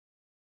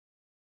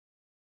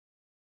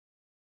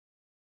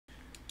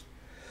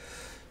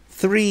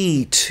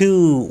Three,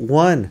 two,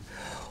 one.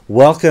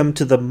 Welcome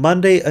to the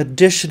Monday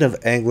edition of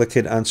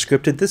Anglican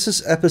Unscripted. This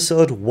is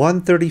episode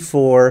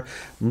 134.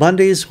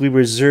 Mondays we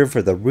reserve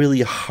for the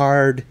really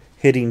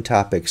hard-hitting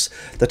topics.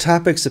 The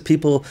topics that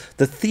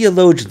the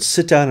theologians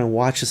sit down and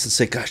watch us and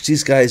say, gosh,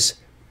 these guys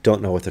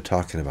don't know what they're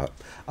talking about.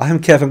 I'm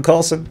Kevin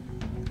Carlson.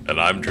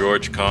 And I'm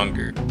George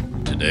Conger.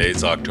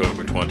 Today's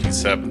October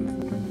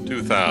 27th,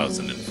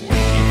 2014.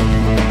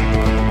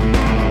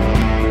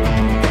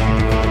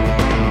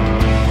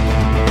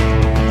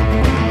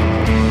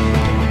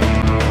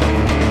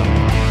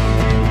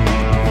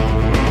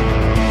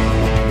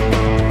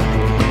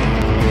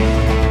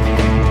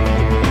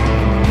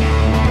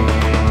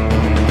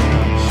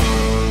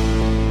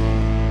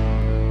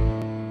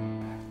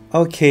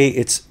 Okay,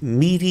 it's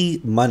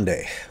Meaty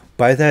Monday.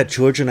 By that,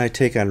 George and I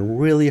take on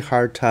really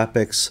hard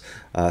topics,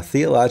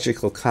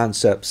 theological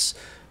concepts,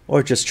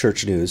 or just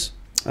church news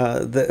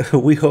that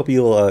we hope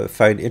you'll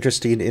find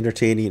interesting,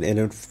 entertaining, and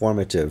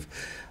informative.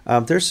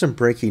 There's some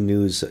breaking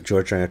news that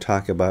George and I will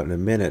talk about in a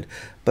minute,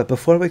 but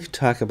before we can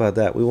talk about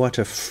that, we want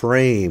to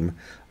frame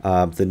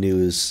the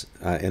news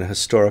in a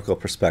historical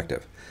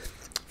perspective.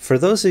 For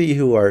those of you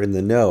who are in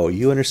the know,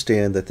 you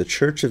understand that the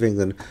Church of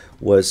England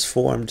was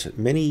formed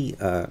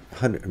a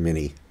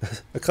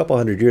couple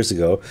hundred years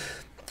ago,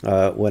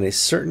 when a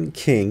certain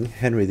king,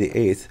 Henry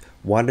VIII,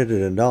 wanted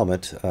an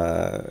annulment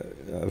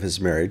of his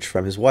marriage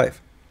from his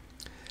wife.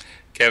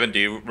 Kevin, do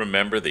you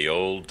remember the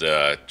old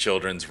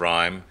children's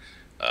rhyme?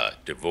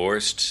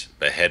 Divorced,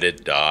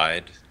 beheaded,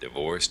 died.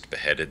 Divorced,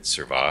 beheaded,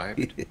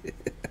 survived.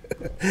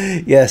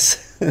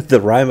 Yes, the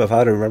rhyme of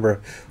how to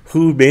remember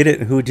who made it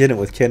and who didn't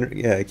with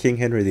King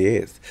Henry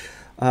VIII.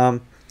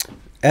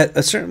 At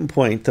a certain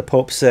point, the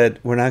Pope said,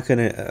 we're not going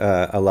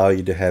to allow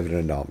you to have an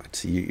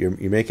annulment. You're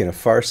making a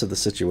farce of the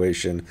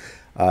situation.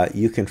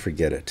 You can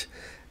forget it.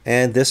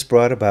 And this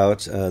brought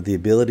about the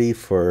ability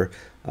for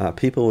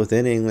people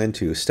within England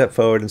to step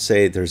forward and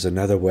say, there's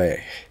another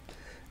way.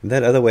 And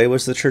that other way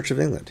was the Church of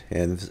England.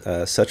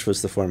 And such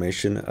was the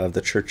formation of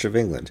the Church of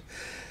England.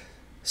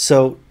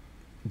 So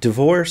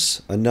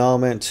divorce,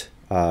 annulment,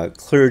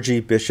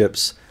 clergy,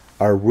 bishops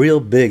are real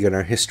big in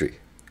our history.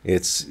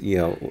 It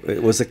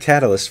was a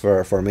catalyst for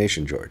our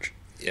formation, George.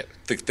 Yeah,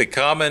 the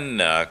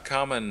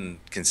common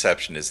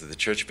conception is that the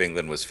Church of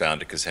England was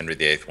founded because Henry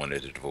VIII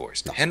wanted a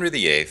divorce. No. Henry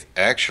VIII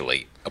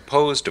actually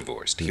opposed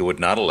divorce. He would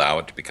not allow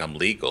it to become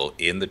legal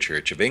in the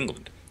Church of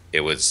England.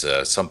 It was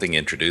something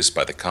introduced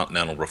by the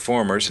Continental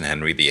Reformers, and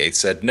Henry VIII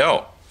said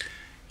no.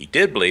 He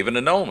did believe in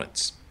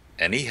annulments,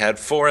 and he had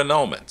 4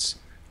 annulments.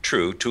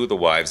 True, 2 of the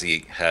wives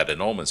he had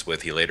annulments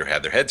with, he later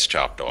had their heads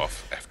chopped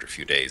off after a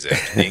few days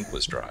after the ink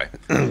was dry.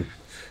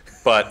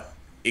 But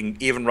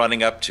even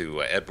running up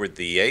to Edward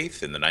VIII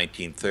in the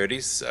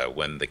 1930s,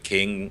 when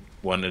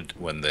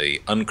the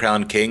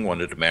uncrowned king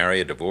wanted to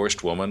marry a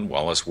divorced woman,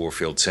 Wallis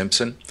Warfield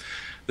Simpson,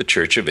 the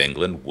Church of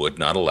England would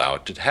not allow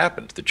it to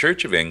happen. The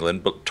Church of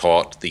England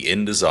taught the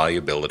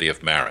indissolubility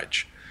of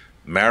marriage.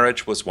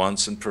 Marriage was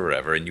once and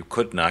forever, and you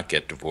could not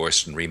get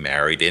divorced and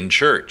remarried in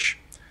church.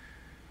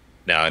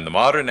 Now, in the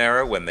modern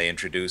era, when they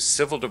introduced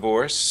civil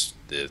divorce,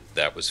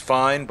 that was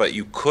fine, but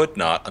you could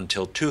not,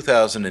 until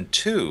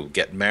 2002,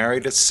 get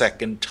married a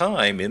second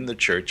time in the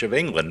Church of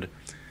England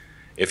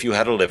if you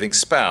had a living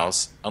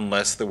spouse,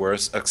 unless there were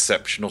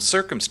exceptional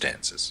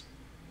circumstances.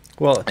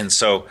 Well, and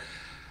so,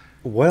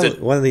 one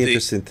of the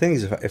interesting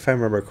things, if I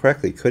remember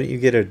correctly, couldn't you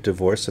get a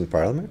divorce in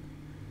Parliament?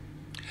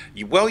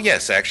 Well,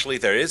 yes, actually,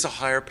 there is a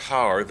higher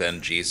power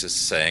than Jesus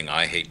saying,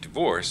 I hate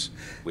divorce,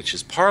 which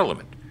is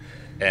Parliament.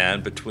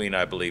 And between,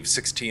 I believe,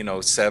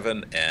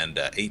 1607 and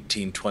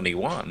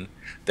 1821,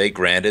 they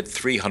granted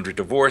 300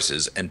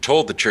 divorces and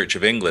told the Church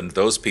of England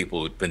those people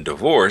who had been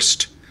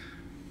divorced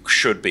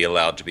should be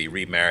allowed to be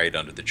remarried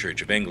under the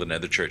Church of England.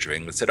 And the Church of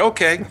England said,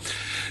 okay.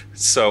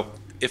 So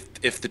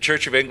if the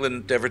Church of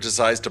England ever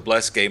decides to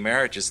bless gay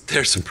marriages,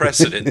 there's a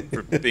precedent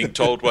for being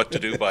told what to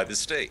do by the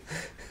state.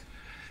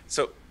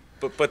 So,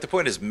 But the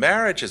point is,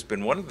 marriage has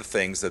been one of the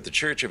things that the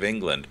Church of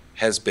England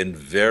has been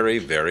very,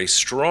 very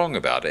strong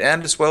about,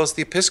 and as well as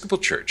the Episcopal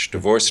Church.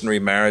 Divorce and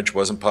remarriage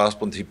wasn't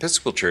possible in the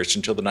Episcopal Church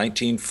until the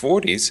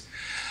 1940s,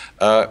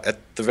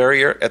 at the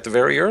very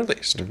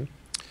earliest. Mm-hmm.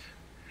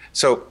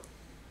 So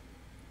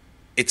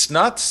it's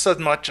not so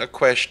much a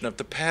question of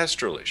the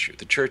pastoral issue.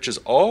 The Church has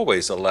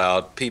always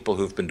allowed people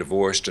who've been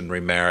divorced and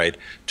remarried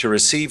to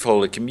receive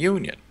Holy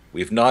Communion.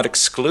 We've not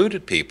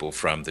excluded people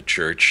from the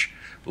Church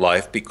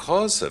life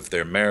because of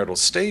their marital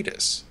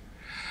status,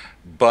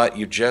 but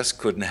you just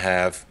couldn't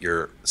have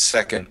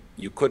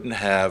you couldn't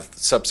have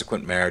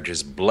subsequent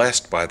marriages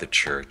blessed by the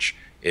Church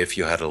if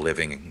you had a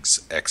living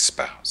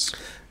ex-spouse.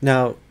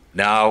 Now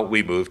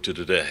we move to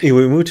today.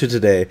 We move to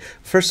today.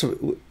 First,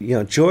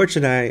 George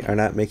and I are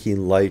not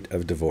making light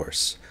of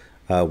divorce.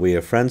 We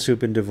have friends who've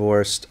been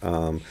divorced,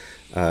 and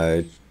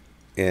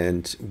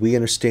we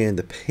understand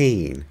the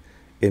pain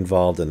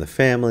involved in the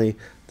family,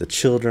 the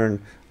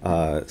children,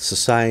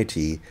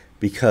 society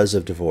because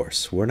of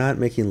divorce. We're not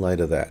making light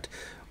of that.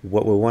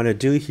 What we want to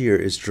do here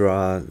is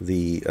draw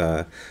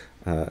the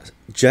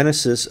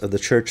genesis of the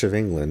Church of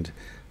England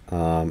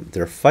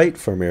their fight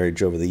for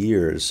marriage over the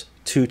years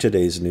to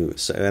today's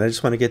news. And I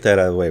just want to get that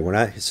out of the way. We're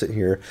not sitting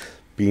here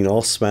being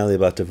all smiley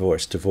about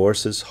divorce.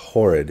 Divorce is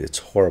horrid. It's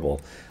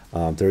horrible.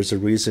 There's a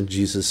reason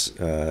Jesus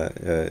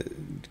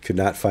could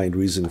not find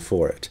reason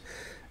for it.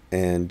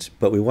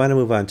 But we want to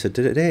move on to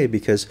today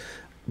because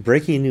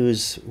breaking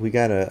news, we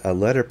got a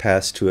letter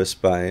passed to us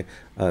by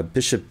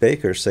Bishop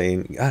Baker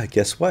saying,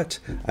 guess what?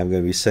 I'm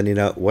going to be sending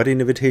out wedding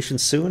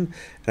invitations soon,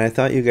 and I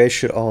thought you guys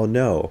should all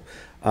know.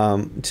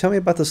 Tell me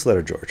about this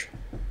letter, George.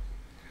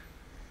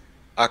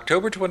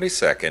 October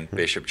 22nd,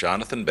 Bishop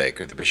Jonathan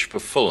Baker, the Bishop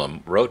of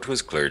Fulham, wrote to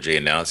his clergy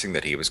announcing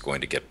that he was going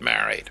to get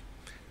married.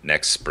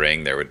 Next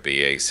spring, there would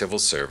be a civil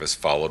service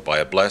followed by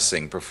a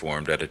blessing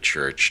performed at a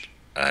church,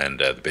 and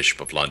the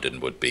Bishop of London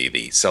would be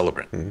the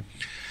celebrant. Mm-hmm.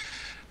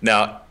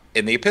 Now,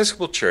 in the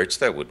Episcopal Church,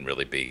 that wouldn't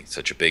really be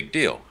such a big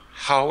deal.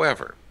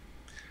 However,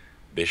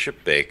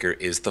 Bishop Baker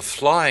is the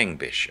flying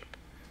bishop,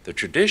 the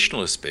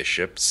traditionalist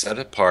bishop set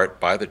apart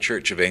by the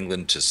Church of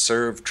England to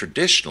serve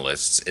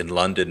traditionalists in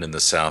London and the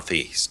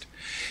southeast.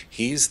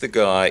 He's the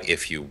guy,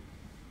 if you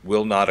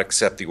will not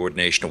accept the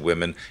ordination of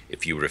women,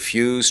 if you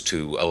refuse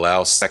to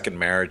allow second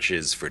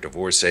marriages for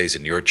divorcees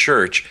in your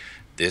church,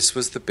 this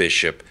was the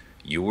bishop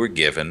you were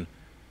given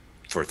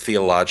for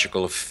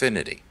theological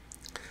affinity.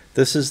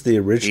 This is the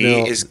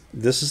original.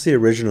 This is the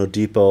original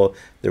depot,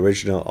 the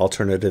original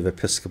alternative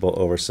Episcopal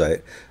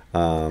oversight.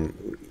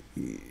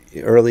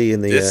 Early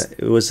in the,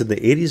 it was in the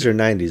 80s or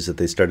 90s that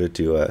they started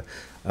to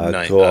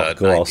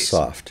go all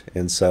soft,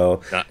 and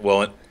so.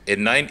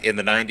 In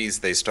the 90s,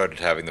 they started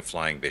having the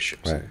flying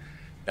bishops. Right.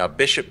 Now,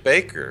 Bishop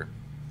Baker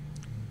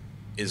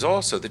is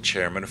also the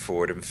chairman of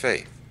Forward in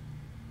Faith.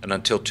 And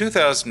until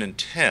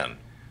 2010,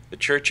 the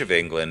Church of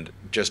England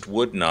just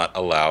would not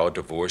allow a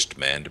divorced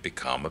man to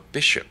become a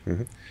bishop.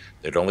 Mm-hmm.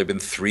 There'd only been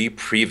 3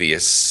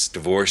 previous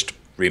divorced,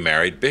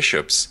 remarried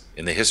bishops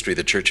in the history of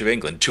the Church of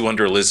England, 2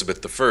 under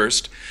Elizabeth I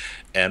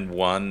and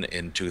 1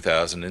 in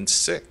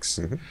 2006.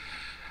 Mm-hmm.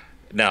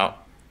 Now,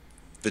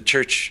 the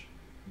Church...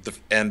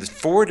 and the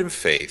Forward in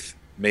Faith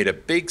made a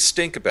big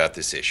stink about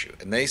this issue,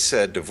 and they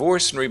said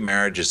divorce and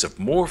remarriage is of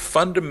more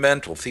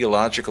fundamental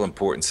theological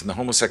importance than the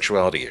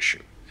homosexuality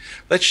issue.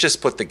 Let's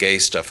just put the gay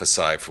stuff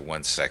aside for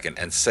 1 second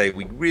and say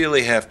we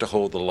really have to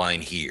hold the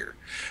line here,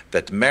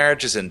 that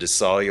marriage is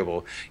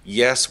indissoluble.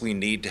 Yes, we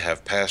need to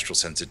have pastoral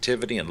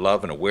sensitivity and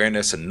love and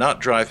awareness and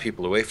not drive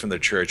people away from the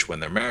church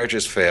when their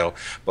marriages fail,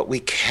 but we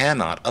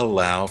cannot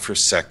allow for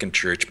second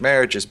church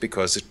marriages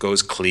because it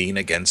goes clean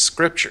against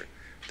Scripture.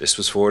 This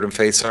was Forward in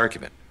Faith's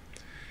argument.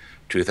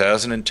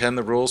 2010,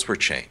 the rules were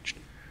changed.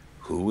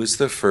 Who was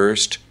the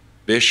first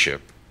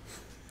bishop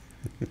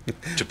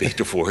to be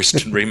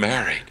divorced and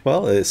remarried?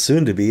 Well,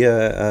 soon to be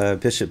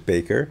Bishop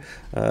Baker.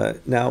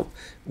 Now,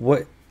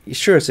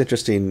 sure, it's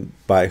interesting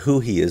by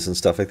who he is and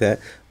stuff like that,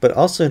 but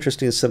also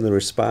interesting is some of the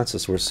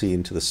responses we're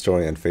seeing to the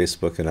story on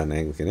Facebook and on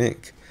Anglican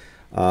Inc.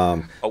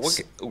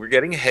 We're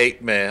getting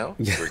hate mail.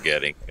 Yeah. We're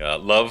getting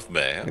love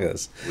mail.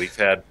 Yes, we've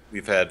had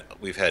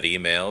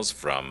emails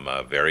from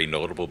very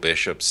notable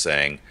bishops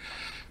saying,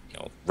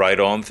 right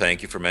on.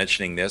 Thank you for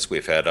mentioning this.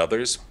 We've had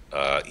others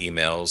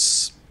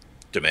emails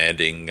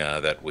demanding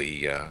that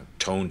we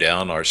tone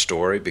down our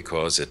story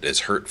because it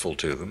is hurtful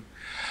to them.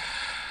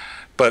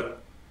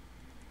 But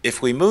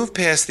if we move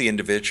past the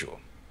individual,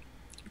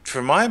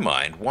 for my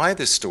mind, why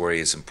this story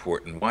is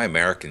important, why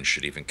Americans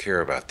should even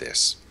care about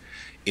this,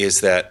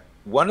 is that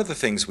one of the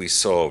things we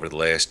saw over the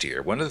last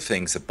year, one of the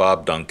things that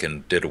Bob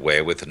Duncan did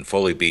away with and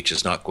Foley Beach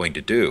is not going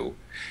to do,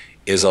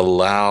 is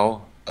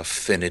allow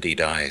affinity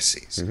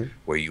dioceses, mm-hmm.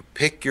 where you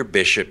pick your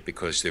bishop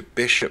because your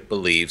bishop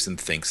believes and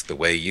thinks the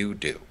way you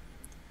do.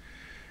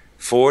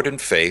 Forward in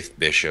Faith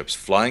bishops,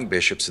 flying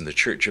bishops in the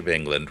Church of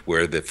England,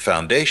 were the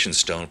foundation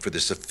stone for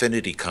this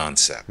affinity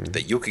concept, mm-hmm.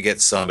 that you could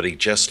get somebody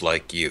just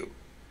like you.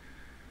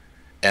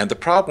 And the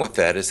problem with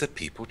that is that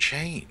people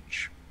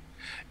change.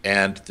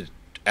 And the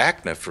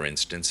ACNA, for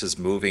instance, is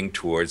moving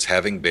towards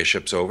having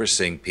bishops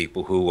overseeing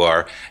people who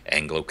are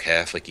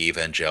Anglo-Catholic,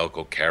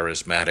 evangelical,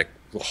 charismatic,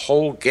 the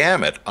whole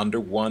gamut under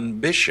one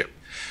bishop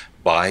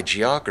by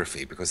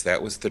geography, because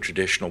that was the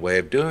traditional way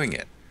of doing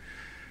it.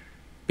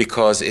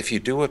 Because if you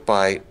do it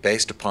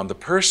based upon the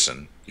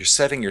person, you're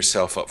setting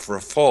yourself up for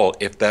a fall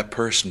if that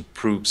person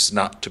proves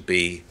not to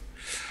be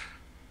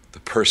the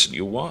person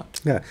you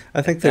want. Yeah,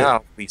 I think that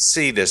now we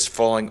see this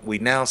falling. We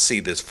now see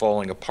this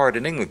falling apart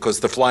in England because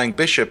the flying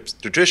bishops,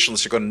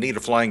 traditionalists, are going to need a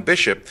flying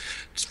bishop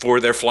for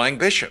their flying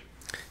bishop.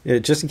 Yeah,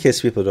 just in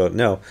case people don't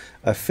know,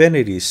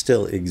 affinity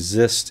still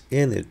exists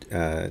in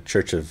the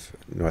Church of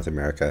North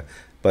America,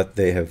 but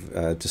they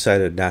have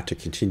decided not to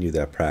continue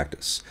that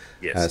practice.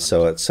 Yes.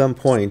 So at some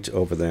point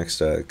over the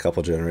next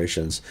couple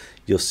generations,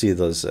 you'll see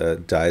those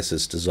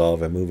dioceses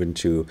dissolve and move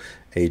into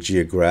a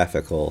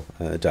geographical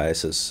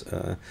diocese,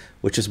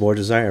 which is more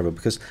desirable,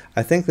 because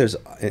I think there's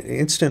an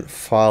instant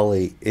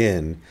folly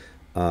in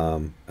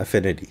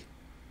affinity.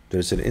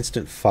 There's an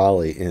instant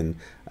folly in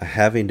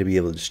having to be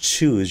able to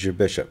choose your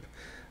bishop.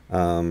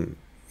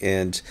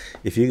 And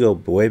if you go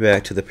way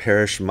back to the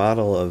parish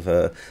model of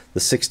the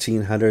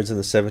 1600s and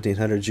the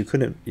 1700s, you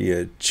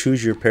couldn't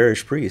choose your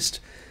parish priest.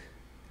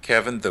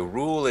 Kevin, the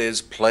rule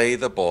is play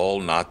the ball,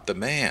 not the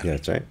man. Yeah,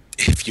 that's right.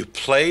 If you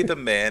play the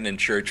man in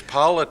church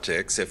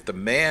politics, if the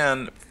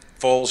man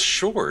falls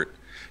short,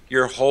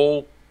 your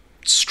whole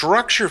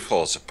structure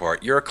falls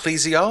apart. Your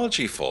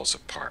ecclesiology falls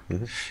apart.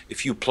 Mm-hmm.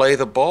 If you play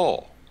the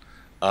ball,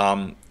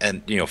 and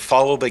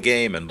follow the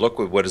game and look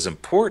at what is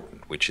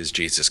important, which is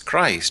Jesus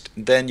Christ,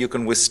 then you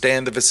can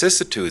withstand the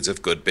vicissitudes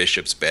of good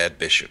bishops, bad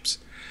bishops.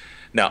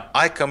 Now,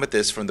 I come at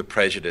this from the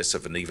prejudice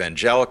of an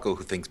evangelical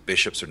who thinks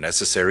bishops are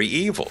necessary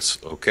evils,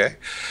 okay?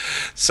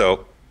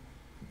 So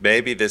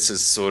maybe this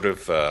is sort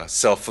of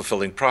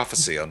self-fulfilling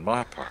prophecy on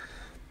my part.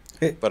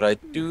 But I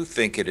do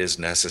think it is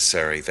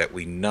necessary that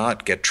we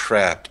not get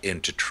trapped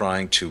into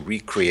trying to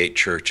recreate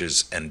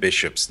churches and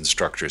bishops and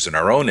structures in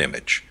our own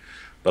image,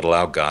 but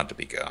allow God to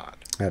be God.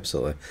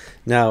 Absolutely.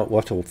 Now,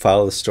 we'll have to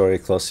follow the story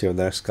closely over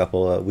the next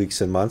couple of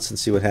weeks and months and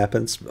see what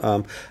happens.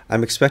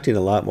 I'm expecting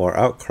a lot more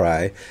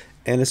outcry,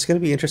 and it's going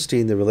to be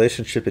interesting, the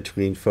relationship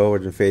between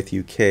Forward and Faith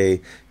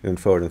UK and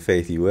Forward and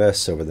Faith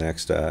US over the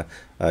next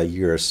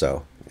year or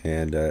so,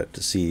 and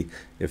to see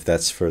if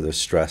that's further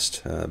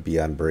stressed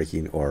beyond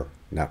breaking or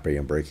not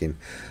beyond breaking.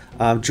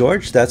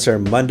 George, that's our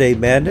Monday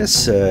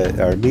Madness,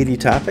 our meaty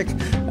topic.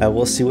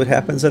 We'll see what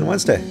happens on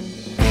Wednesday.